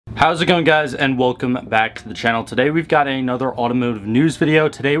How's it going, guys, and welcome back to the channel. Today we've got another automotive news video.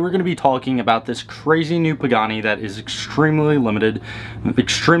 Today we're going to be talking about this crazy new Pagani that is extremely limited,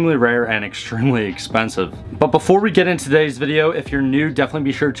 extremely rare, and extremely expensive. But before we get into today's video, if you're new, definitely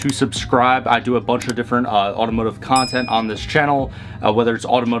be sure to subscribe. I do a bunch of different automotive content on this channel, whether it's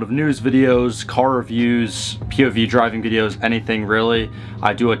automotive news videos, car reviews, POV driving videos, anything really.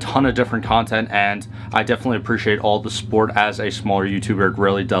 I do a ton of different content, and I definitely appreciate all the support. As a smaller YouTuber, it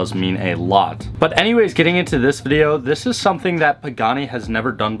really does mean a lot. But anyways, getting into this video, this is something that Pagani has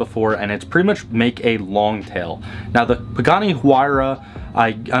never done before, and it's pretty much make a long tail. Now, the Pagani Huayra,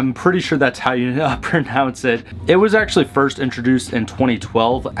 I'm pretty sure that's how you pronounce it. It was actually first introduced in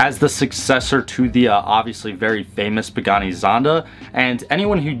 2012 as the successor to the obviously very famous Pagani Zonda. And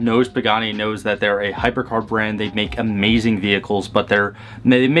anyone who knows Pagani knows that they're a hypercar brand. They make amazing vehicles, but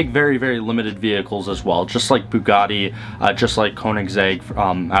they make very, very limited vehicles as well, just like Bugatti, just like Koenigsegg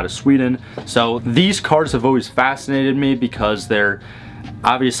out of Sweden. So these cars have always fascinated me because they're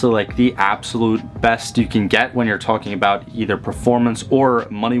obviously like the absolute best you can get when you're talking about either performance or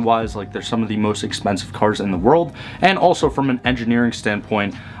money wise. Like, they're some of the most expensive cars in the world, and also from an engineering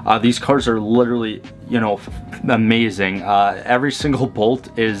standpoint, these cars are literally, you know, amazing. Every single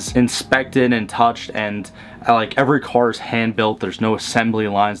bolt is inspected and touched, and like every car is hand built. There's no assembly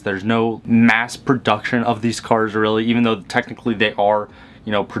lines, there's no mass production of these cars really, even though technically they are,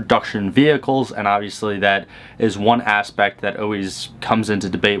 you know, production vehicles. And obviously that is one aspect that always comes into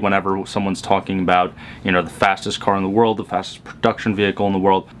debate whenever someone's talking about, you know, the fastest car in the world, the fastest production vehicle in the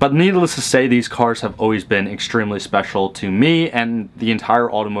world. But needless to say, these cars have always been extremely special to me and the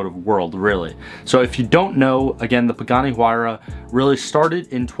entire automotive world, really. So if you don't know, again, the Pagani Huayra really started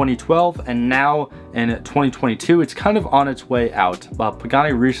in 2012, and now in 2022 it's kind of on its way out.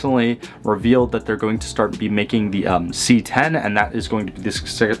 Pagani recently revealed that they're going to start making the C10, and that is going to be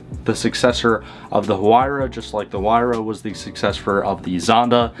the successor of the Huayra, just like the Huayra was the successor of the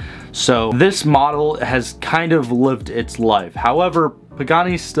Zonda. So this model has kind of lived its life. However,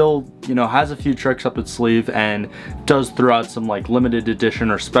 Pagani still, you know, has a few tricks up its sleeve and does throw out some like limited edition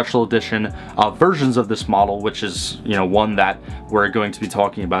or special edition versions of this model, which is, you know, one that we're going to be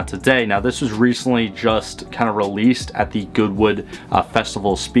talking about today. Now, this was recently just kind of released at the Goodwood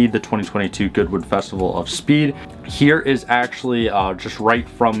Festival of Speed, the 2022 Goodwood Festival of Speed. Here is actually just right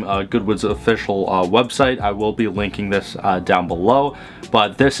from Goodwood's official website. I will be linking this down below,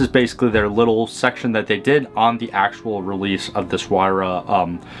 but this is basically their little section that they did on the actual release of this Huayra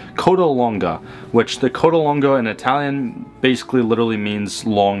Codalunga, which the Codalunga in Italian basically literally means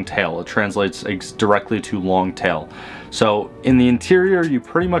long tail. It translates directly to long tail. So in the interior, you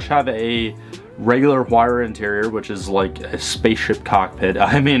pretty much have a regular Huayra interior, which is like a spaceship cockpit.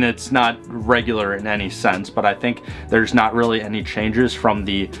 I mean, it's not regular in any sense, but I think there's not really any changes from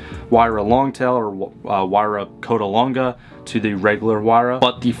the Huayra Longtail or Huayra Codalunga to the regular Huayra.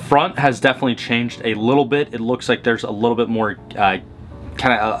 But the front has definitely changed a little bit. It looks like there's a little bit more kind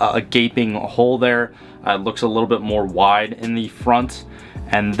of a gaping hole there. It looks a little bit more wide in the front.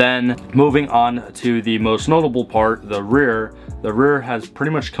 And then moving on to the most notable part, the rear. The rear has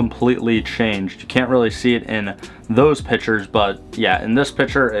pretty much completely changed. You can't really see it in those pictures, but yeah, in this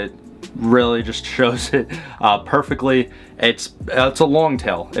picture, it really just shows it perfectly. It's a long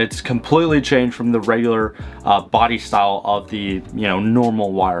tail. It's completely changed from the regular body style of the, you know,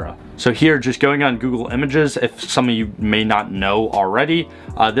 normal Huayra. So here, just going on Google Images, if some of you may not know already,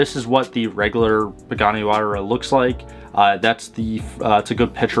 this is what the regular Pagani Huayra looks like. That's it's a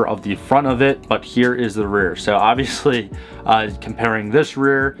good picture of the front of it, but here is the rear. So obviously, comparing this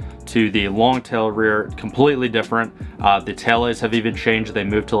rear to the long tail rear, completely different. The taillights have even changed. They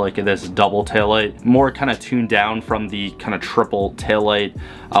moved to like this double taillight, more kind of tuned down from the kind of triple taillight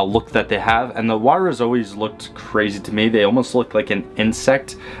look that they have. And the Huayras always looked crazy to me. They almost look like an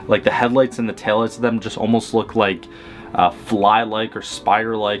insect. Like the headlights and the taillights of them just almost look like fly-like or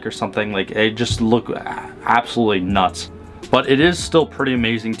spider-like or something. Like, they just look absolutely nuts. But it is still pretty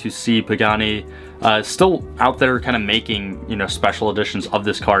amazing to see Pagani still out there kind of making, you know, special editions of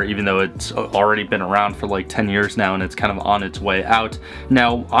this car, even though it's already been around for like 10 years now and it's kind of on its way out.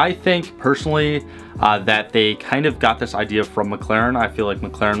 Now, I think personally that they kind of got this idea from McLaren. I feel like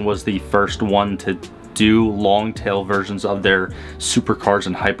McLaren was the first one to do long tail versions of their supercars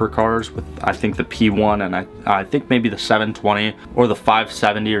and hypercars with, I think, the P1 and I think maybe the 720 or the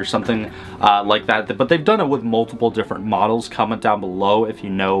 570 or something like that. But they've done it with multiple different models. Comment down below if you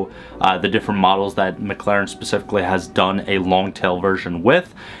know the different models that McLaren specifically has done a long tail version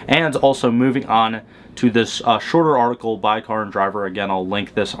with. And also moving on to this shorter article by Car and Driver. Again, I'll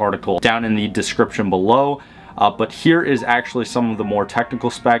link this article down in the description below. But here is actually some of the more technical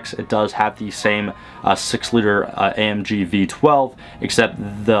specs. It does have the same 6-liter AMG V12, except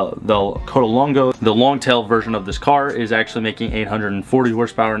the Codalunga, the long-tail version of this car, is actually making 840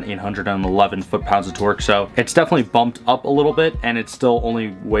 horsepower and 811 foot-pounds of torque. So it's definitely bumped up a little bit, and it still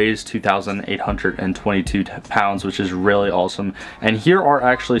only weighs 2,822 pounds, which is really awesome. And here are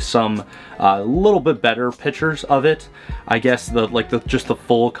actually some little bit better pictures of it. I guess just the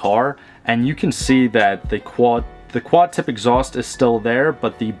full car, and you can see that the quad tip exhaust is still there,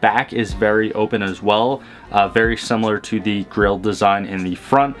 but the back is very open as well, very similar to the grille design in the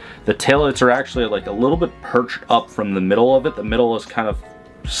front. The taillights are actually like a little bit perched up from the middle of it. The middle is kind of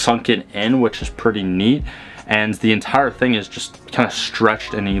sunken in, which is pretty neat, and the entire thing is just kind of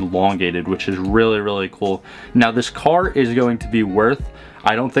stretched and elongated, which is really cool. Now this car is going to be worth,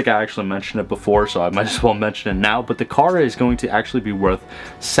 I don't think I actually mentioned it before, so I might as well mention it now, but the car is going to actually be worth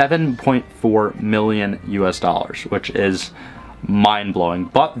 $7.4 million US, which is mind-blowing.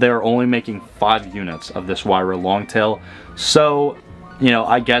 But they're only making 5 units of this Huayra Longtail, so you know,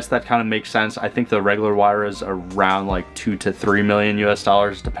 I guess that kind of makes sense. I think the regular Huayra is around like $2 to $3 million US,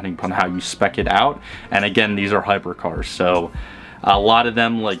 depending upon how you spec it out. And again, these are hypercars, so a lot of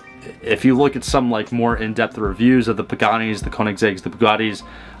them, like if you look at some like more in-depth reviews of the Paganis, the Koenigsegg's, the Bugattis,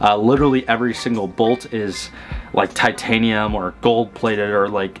 literally every single bolt is like titanium or gold plated, or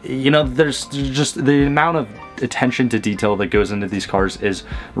like, you know, there's just the amount of attention to detail that goes into these cars is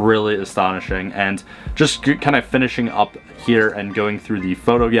really astonishing. And just kind of finishing up here and going through the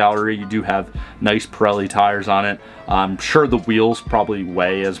photo gallery, you do have nice Pirelli tires on it. I'm sure the wheels probably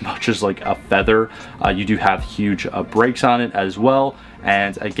weigh as much as like a feather. You do have huge brakes on it as well,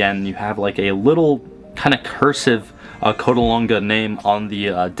 and again you have like a little kind of cursive Codalunga name on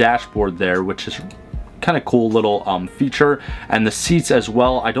the dashboard there, which is kind of cool little feature. And the seats as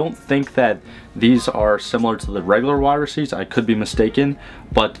well, I don't think that these are similar to the regular Huayra seats, I could be mistaken,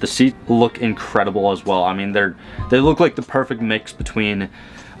 but the seats look incredible as well. I mean, they look like the perfect mix between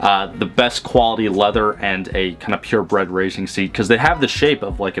the best quality leather and a kind of purebred racing seat, because they have the shape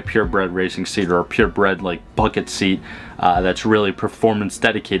of like a purebred racing seat or a purebred like bucket seat that's really performance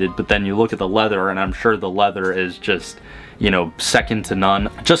dedicated. But then you look at the leather, and I'm sure the leather is just, you know, second to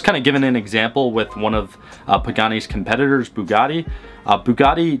none. Just kind of giving an example with one of Pagani's competitors, Bugatti.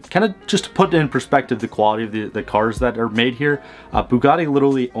 Bugatti, kind of just to put in perspective the quality of the cars that are made here, Bugatti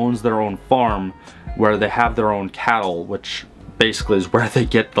literally owns their own farm where they have their own cattle, which basically is where they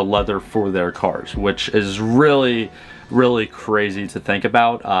get the leather for their cars, which is really crazy to think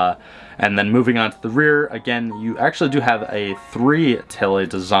about. And then moving on to the rear, again, you actually do have a 3 taillight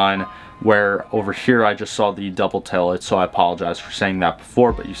design, where over here I just saw the double taillights, so I apologize for saying that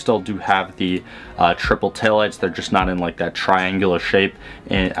before, but you still do have the triple taillights. They're just not in like that triangular shape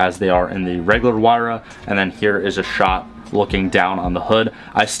as they are in the regular Huayra. And then here is a shot looking down on the hood.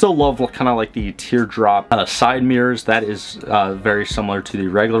 I still love kind of like the teardrop side mirrors. That is very similar to the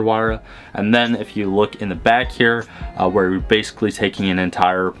regular Huayra. And then if you look in the back here, where you're basically taking an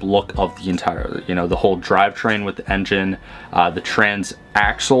entire look of the entire, you know, the whole drivetrain with the engine, the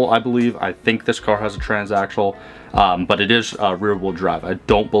transaxle, I believe. I think this car has a transaxle, but it is rear-wheel drive. I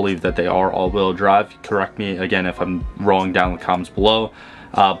don't believe that they are all-wheel drive. Correct me again if I'm wrong down in the comments below.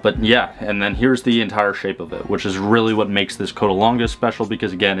 But yeah, and then here's the entire shape of it, which is really what makes this Codalunga special,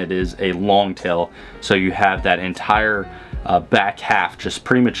 because again, it is a long tail. So you have that entire back half just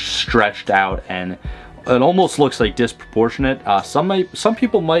pretty much stretched out, and it almost looks like disproportionate. Some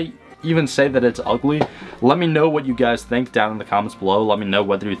people might even say that it's ugly. Let me know what you guys think down in the comments below. Let me know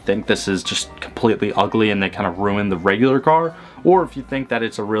whether you think this is just completely ugly and they kind of ruin the regular car, or if you think that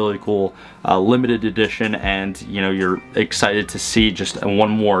it's a really cool limited edition, and you know, you're excited to see just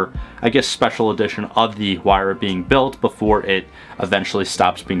one more, I guess, special edition of the Huayra being built before it eventually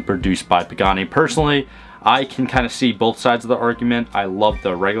stops being produced by Pagani. Personally, I can kind of see both sides of the argument. I love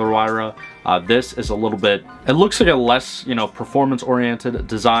the regular Huayra. This is a little bit, it looks like a less, you know, performance oriented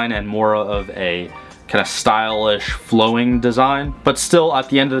design and more of a kind of stylish flowing design. But still, at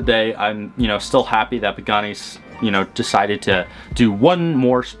the end of the day, I'm, you know, still happy that Pagani's, you know, decided to do one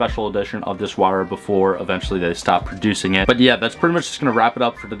more special edition of this Huayra before eventually they stop producing it. But yeah, that's pretty much just gonna wrap it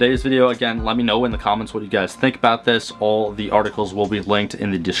up for today's video. Again, let me know in the comments what you guys think about this. All the articles will be linked in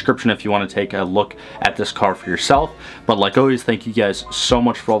the description if you want to take a look at this car for yourself. But like always, thank you guys so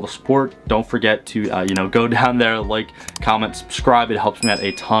much for all the support. Don't forget to you know, go down there, like, comment, subscribe. It helps me out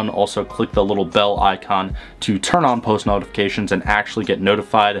a ton. Also, click the little bell icon to turn on post notifications and actually get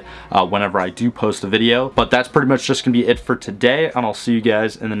notified whenever I do post a video. But that's pretty much just gonna be it for today, and I'll see you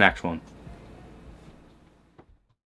guys in the next one.